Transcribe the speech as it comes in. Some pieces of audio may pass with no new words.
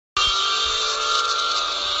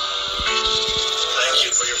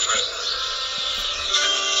your presence.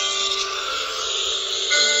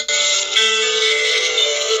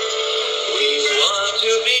 We want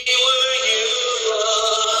to be where you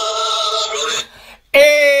are.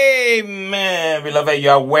 Amen. Beloved, you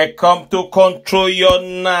are welcome to Control Your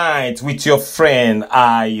Night with your friend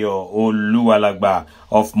Ayo Oluwalagba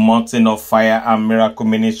of Mountain of Fire and Miracle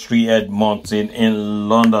Ministry at Mountain in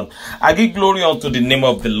London. I give glory unto the name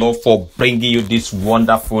of the Lord for bringing you this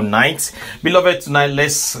wonderful night. Beloved, tonight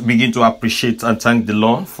let's begin to appreciate and thank the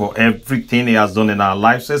Lord for everything He has done in our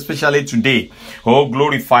lives, especially today. Oh,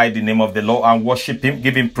 glorify the name of the Lord and worship Him,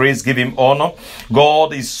 give Him praise, give Him honor.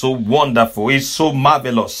 God is so wonderful, He's so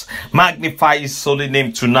marvelous. Magnify His holy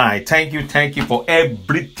name tonight. Thank you for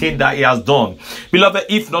everything that He has done. Beloved,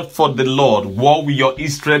 if not for the Lord, what will your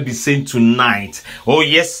Israel be saying tonight? Oh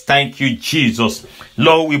yes, thank you, Jesus.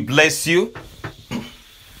 Lord, we bless you.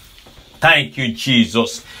 Thank you,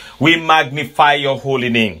 Jesus. We magnify your holy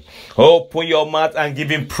name. Open your mouth and give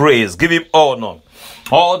Him praise, give Him honor,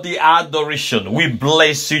 all the adoration. We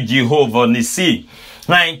bless you, Jehovah Nissi.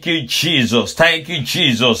 Thank you, Jesus. Thank you,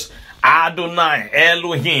 Jesus. Adonai,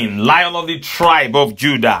 Elohim, Lion of the tribe of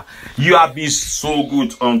Judah. You have been so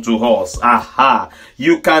good unto us. Aha.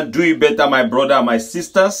 You can do it better, my brother and my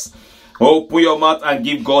sisters. Open your mouth and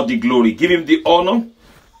give God the glory. Give Him the honor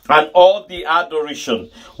and all the adoration.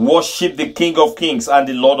 Worship the King of Kings and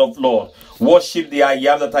the Lord of Lords. Worship the I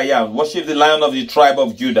Am that I Am. Worship the Lion of the tribe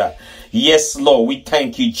of Judah. Yes, Lord, we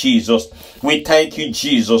thank you, Jesus. We thank you,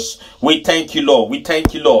 Jesus. We thank you, Lord. We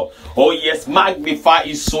thank you, Lord. Oh, yes, magnify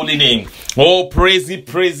His holy name. Oh, praise Him,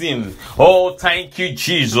 praise Him. Oh, thank you,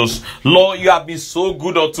 Jesus. Lord, you have been so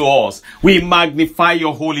good unto us. We magnify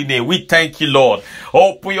your holy name. We thank you, Lord.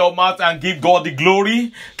 Open your mouth and give God the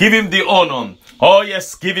glory. Give Him the honor. Oh,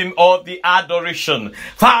 yes, give Him all the adoration.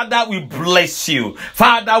 Father, we bless you.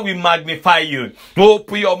 Father, we magnify you.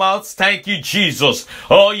 Open your mouth. Thank you, Jesus.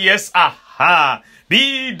 Oh, yes, aha.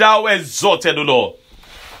 Be thou exalted, O Lord.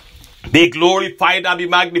 Be glorified and be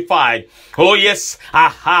magnified. Oh yes,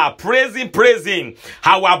 aha, praise Him,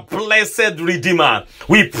 our blessed Redeemer.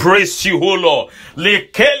 We praise you, O Lord.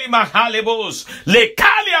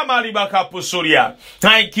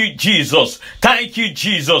 Thank you, Jesus. Thank you,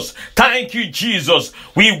 Jesus. Thank you, Jesus.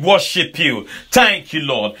 We worship you. Thank you,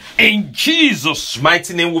 Lord. In Jesus'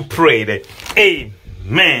 mighty name we prayed.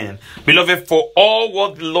 Amen. Beloved, for all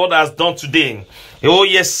what the Lord has done today. Oh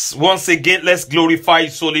yes, once again, let's glorify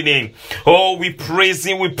His holy name. Oh, we praise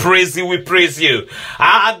Him, we praise Him, we praise you.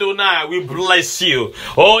 Adonai, we bless you.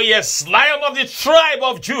 Oh yes, Lion of the tribe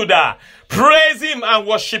of Judah. Praise Him and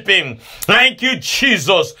worship Him. Thank you,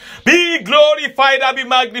 Jesus. Be glorified and be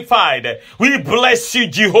magnified. We bless you,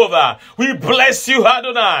 Jehovah. We bless you,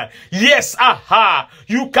 Adonai. Yes, aha.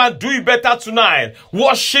 You can do it better tonight.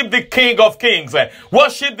 Worship the King of Kings.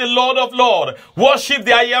 Worship the Lord of Lords. Worship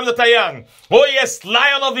the I Am that I Am. Oh yes,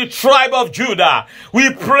 Lion of the tribe of Judah.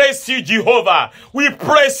 We praise you, Jehovah. We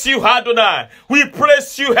praise you, Adonai. We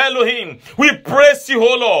praise you, Elohim. We praise you,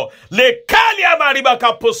 O Lord.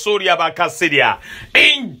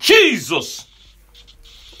 In Jesus'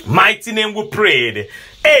 mighty name we prayed.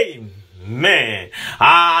 Amen.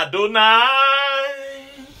 Adonai,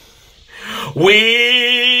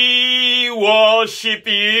 we worship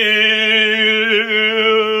you.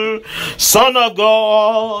 Son of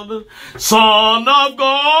God, Son of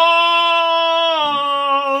God,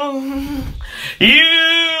 you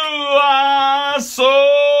are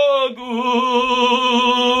so good.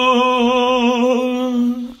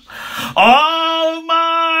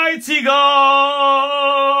 Almighty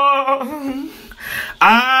God,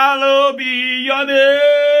 hallowed be your name.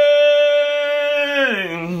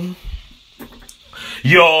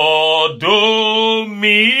 Your dominion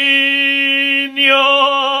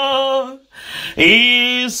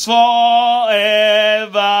is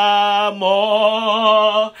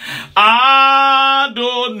forevermore.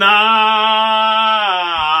 Adonai,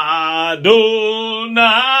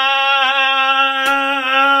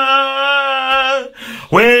 Adonai,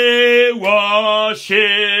 we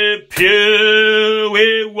worship you,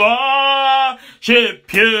 we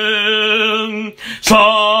worship you,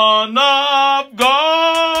 Son of God,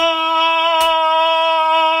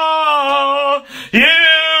 you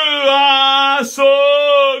are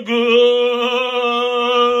so good.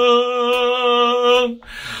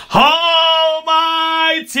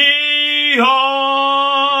 Almighty,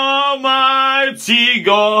 Almighty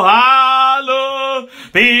God, hallowed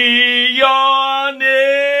be your name.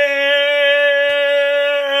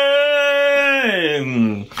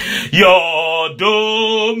 Your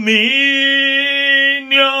dominion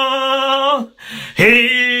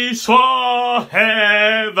is forever.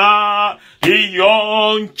 Your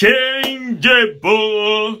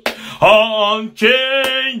unchangeable,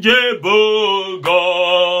 unchangeable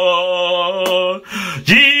God.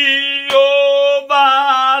 Jehovah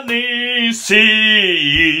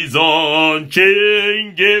Nissi is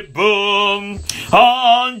unchangeable,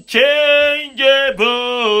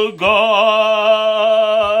 unchangeable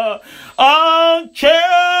God.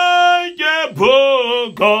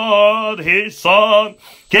 Unchangeable God, His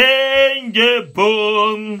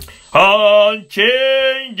unchangeable,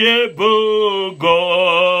 unchangeable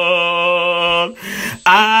God.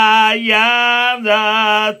 I am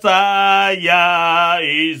that I am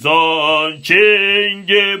is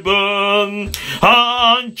unchangeable,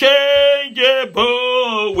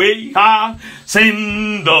 unchangeable. We have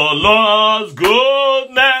seen the Lord's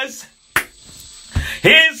goodness,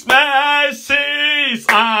 His mercies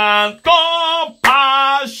and compassion.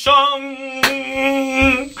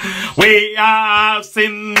 We have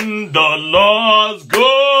seen the Lord's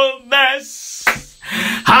goodness.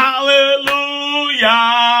 Hallelujah,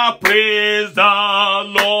 praise the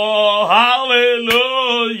Lord.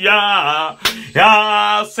 Hallelujah, we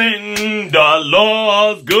have seen the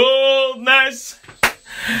Lord's goodness,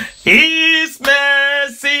 His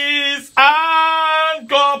mercies and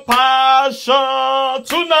compassion.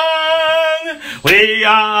 Tonight we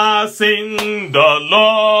are singing the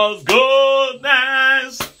Lord's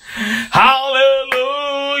goodness.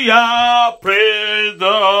 Hallelujah, praise the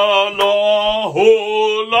Lord.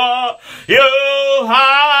 Oh Lord, you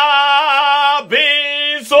have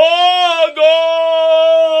been so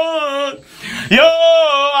good. You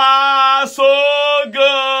are so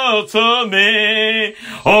good to me.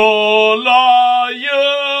 Oh Lord, you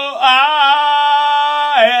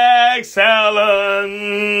are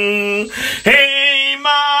excellent in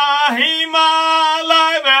my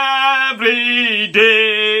life every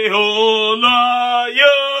day. Oh Lord,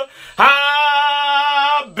 you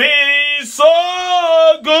have been so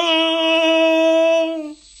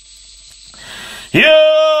good. You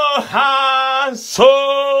are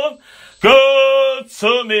so good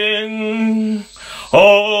to me.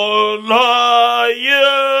 Oh Lord,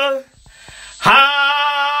 you are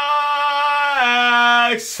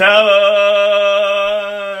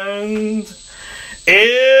excellent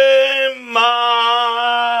in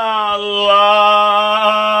my life.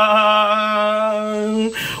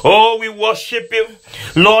 Oh, we worship you.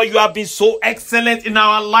 Lord, you have been so excellent in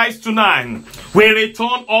our lives tonight. We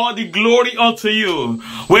return all the glory unto you.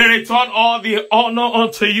 We return all the honor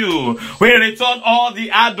unto you. We return all the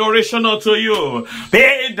adoration unto you.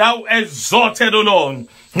 Be thou exalted, O Lord.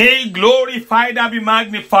 Be glorified and be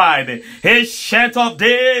magnified. Ancient of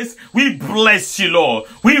days, we bless you, Lord.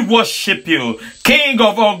 We worship you, King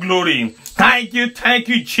of all glory. Thank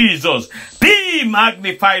you, Jesus. Be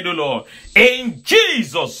magnified, O Lord. In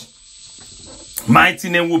Jesus' mighty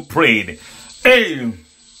name we prayed.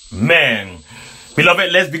 Amen.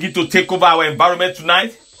 Beloved, let's begin to take over our environment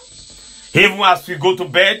tonight. Even as we go to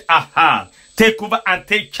bed, take over and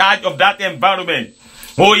take charge of that environment.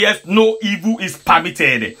 Oh yes, no evil is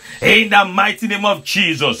permitted. In the mighty name of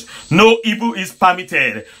Jesus, no evil is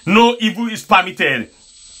permitted. No evil is permitted.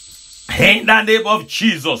 In the name of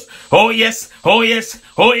Jesus. Oh yes, oh yes,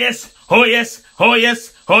 oh yes, oh yes, oh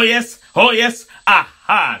yes, oh yes, oh yes.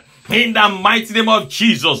 In the mighty name of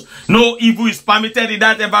Jesus, no evil is permitted in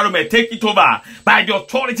that environment. Take it over by the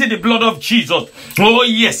authority, the blood of Jesus. Oh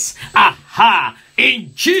yes,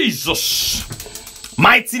 in Jesus'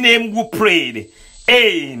 mighty name we prayed.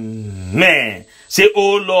 Amen. Say,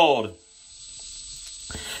 oh Lord,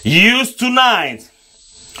 use tonight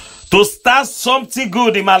to start something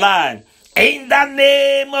good in my life. In the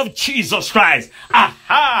name of Jesus Christ.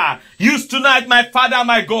 Use tonight, my Father,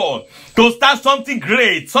 my God, to start something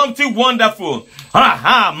great, something wonderful.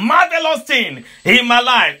 Marvelous thing in my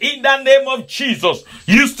life. In the name of Jesus.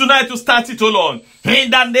 Use tonight to start it, O Lord.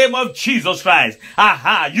 In the name of Jesus Christ.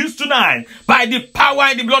 Use tonight by the power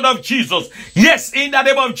and the blood of Jesus. Yes, in the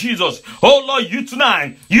name of Jesus. Oh Lord, use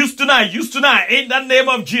tonight. Use tonight. Use tonight. In the name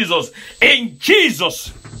of Jesus. In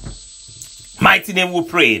Jesus' mighty name we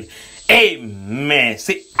prayed. Amen.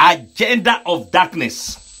 Say, agenda of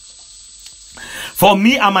darkness for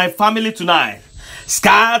me and my family tonight.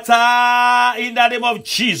 Scatter in the name of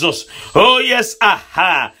Jesus. Oh yes,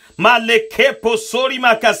 Malekepo sori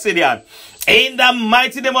makasiria. In the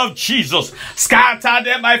mighty name of Jesus, scatter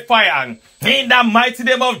them by fire. In the mighty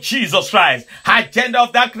name of Jesus Christ, agenda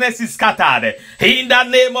of darkness is scattered. In the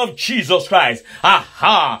name of Jesus Christ.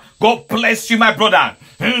 God bless you, my brother.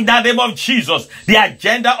 In the name of Jesus, the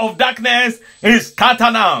agenda of darkness is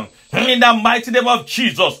scattered now.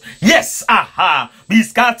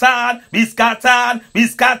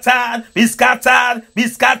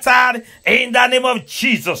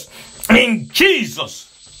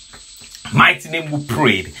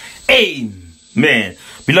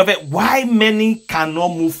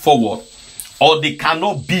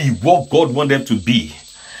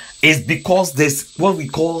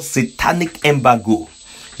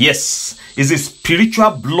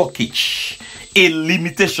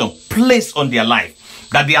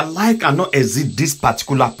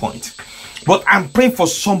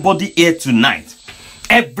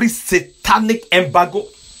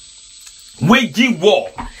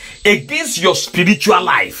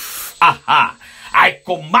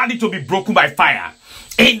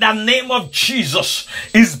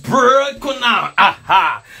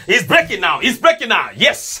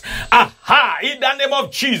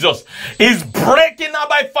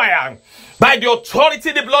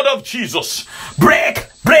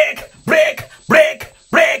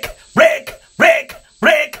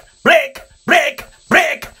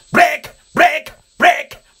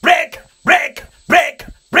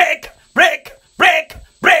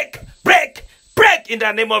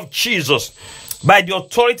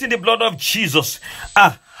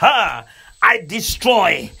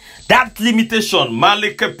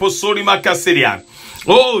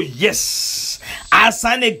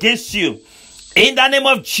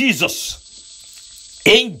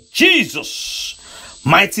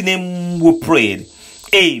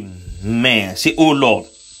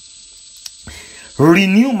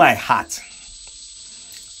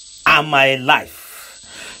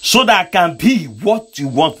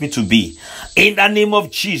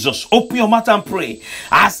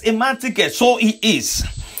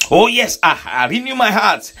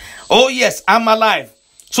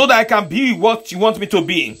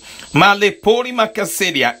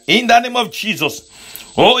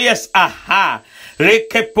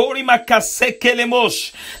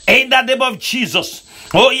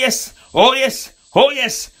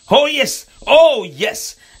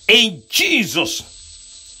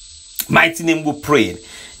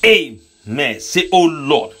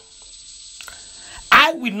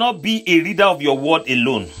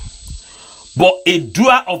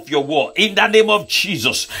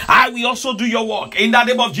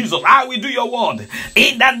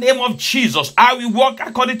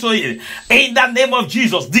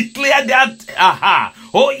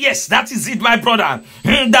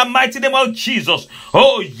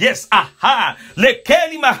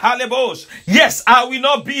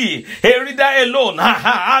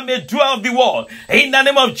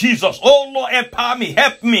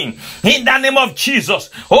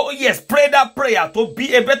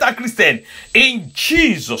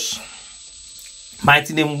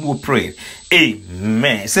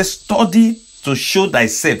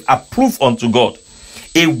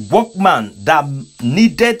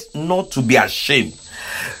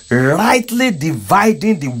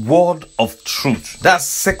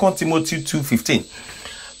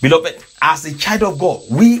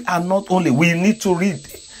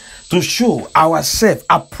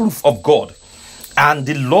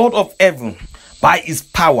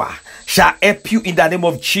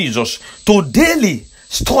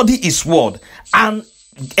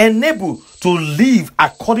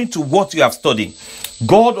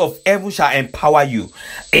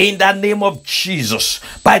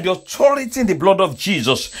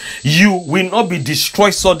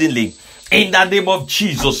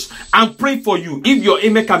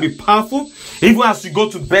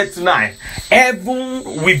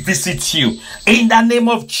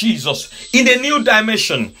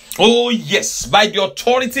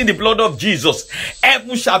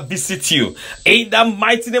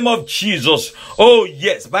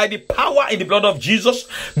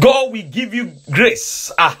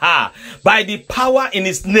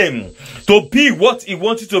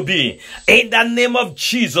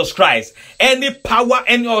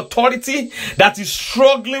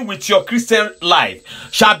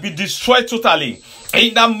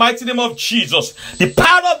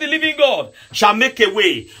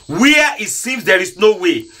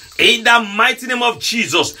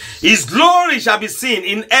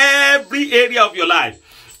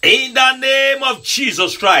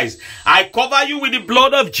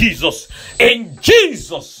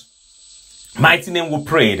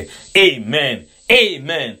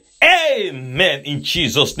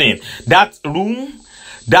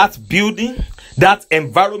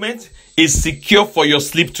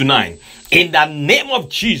 In the name of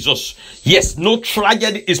Jesus. Yes, no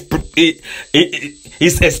tragedy is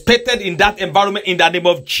expected in that environment in the name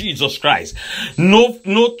of Jesus Christ. No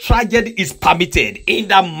tragedy is permitted in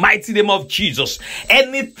the mighty name of Jesus.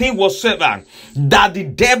 Anything whatsoever that the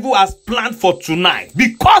devil has planned for tonight,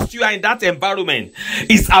 because you are in that environment,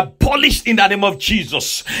 is abolished in the name of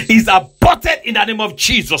Jesus. Is aborted in the name of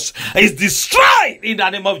Jesus. Is destroyed in the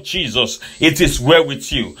name of Jesus. It is well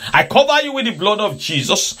with you. I cover you with the blood of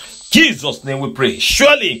Jesus. Jesus' name we pray.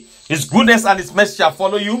 Surely his goodness and his mercy shall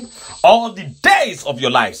follow you all the days of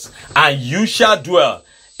your lives, and you shall dwell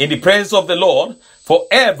in the presence of the Lord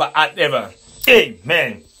forever and ever.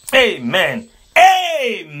 Amen. Amen.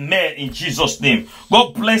 Amen. In Jesus' name.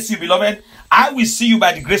 God bless you, beloved. I will see you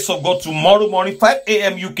by the grace of God tomorrow morning, 5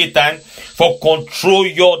 a.m. UK time, for Control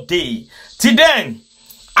Your Day. Till then,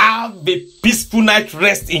 have a peaceful night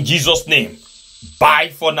rest in Jesus' name.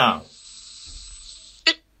 Bye for now.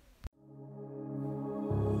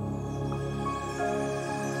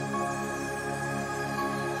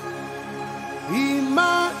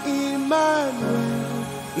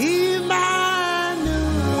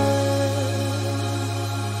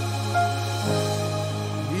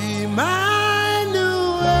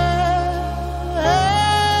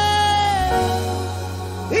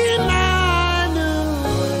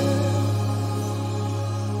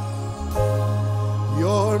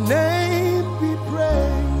 Your name be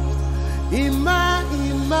praised, Emmanuel,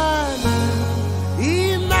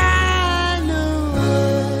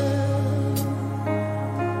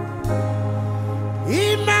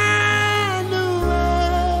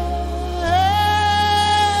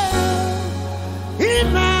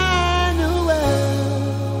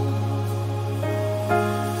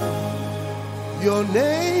 your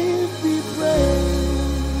name be praised.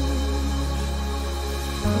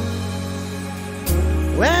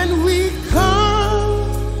 When we come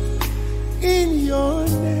in your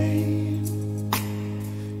name,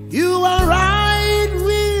 you are right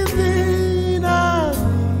within our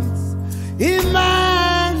midst,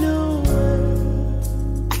 Emmanuel.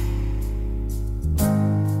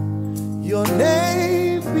 Your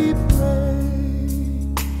name be praised.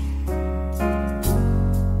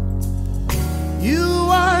 You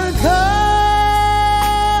are God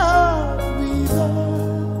with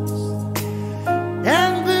us,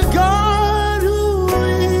 and the God who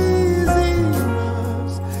is in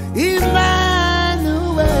us,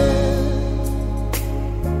 Emmanuel.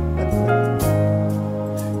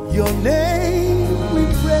 Your name we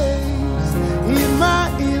praise, Emmanuel.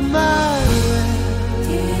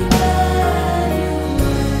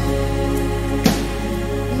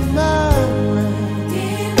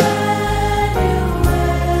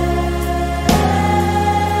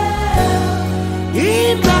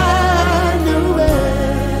 Emmanuel,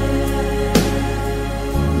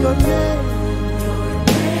 your name.